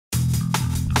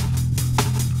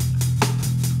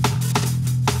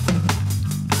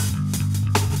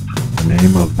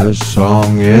name of this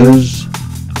song is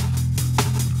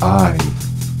I,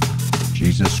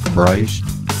 Jesus Christ,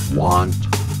 want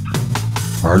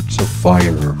hearts of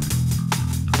fire.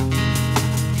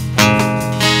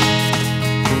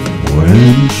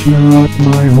 Quench not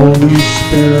my Holy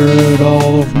Spirit,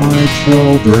 all of my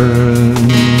children.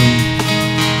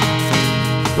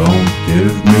 Don't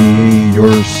give me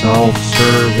your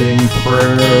self-serving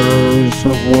prayers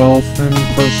of wealth and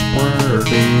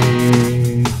prosperity.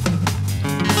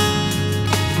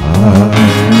 I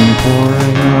am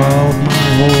pouring out my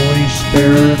Holy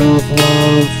Spirit of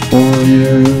love for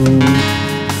you,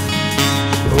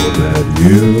 so that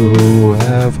you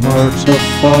have hearts of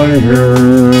fire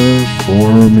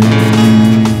for me.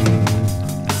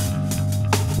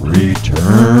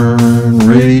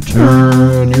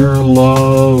 Return your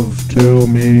love to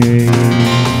me.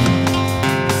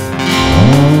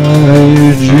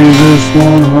 I, Jesus,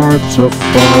 want hearts of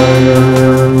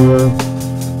fire.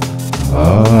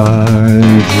 I,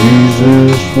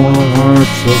 Jesus, want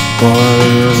hearts of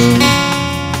fire.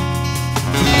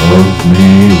 Love me,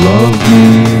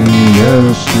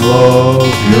 yes,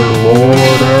 love your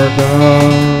Lord our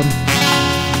God,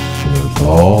 with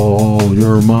all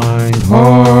your mind,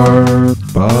 heart,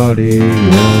 body,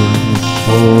 and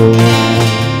soul.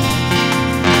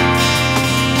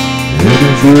 It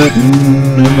is written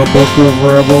in the book of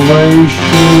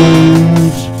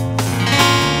Revelations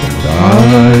that I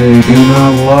do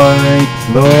not like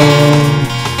the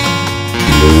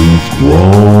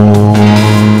lukewarm.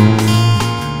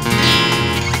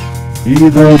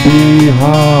 Either be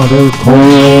hot or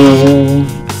cold,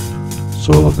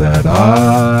 so that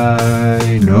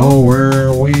I know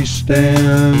where we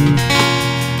stand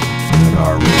in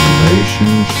our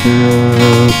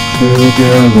relationship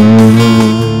together.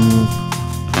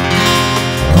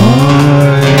 I,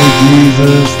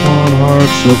 Jesus, want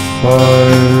hearts of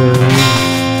fire.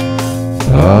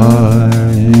 I,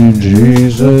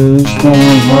 Jesus,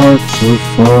 want hearts of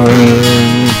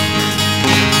fire.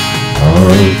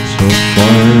 Hearts of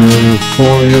fire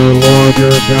for your Lord,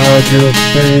 your God, your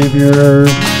Savior,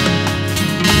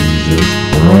 Jesus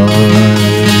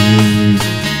Christ.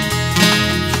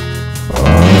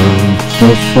 Hearts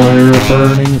of fire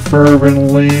burning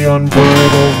fervently,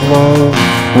 unbridled love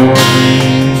for me.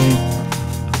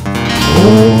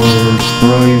 Lord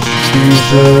Christ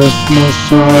Jesus,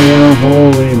 Messiah,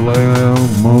 Holy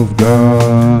Lamb of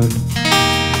God.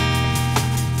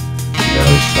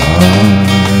 Yes,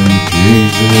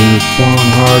 Jesus, want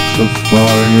hearts of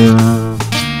fire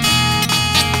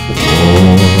for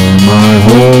my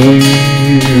holy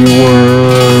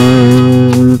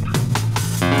word.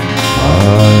 I,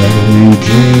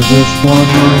 Jesus, want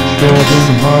my children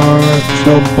hearts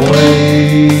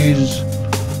ablaze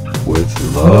with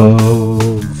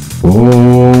love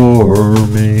for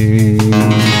me.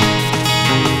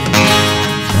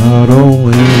 Not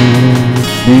only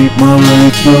keep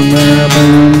my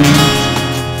commandments,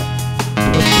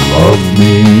 love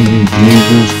me,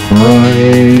 Jesus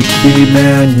Christ,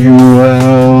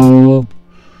 Emmanuel,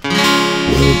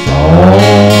 with all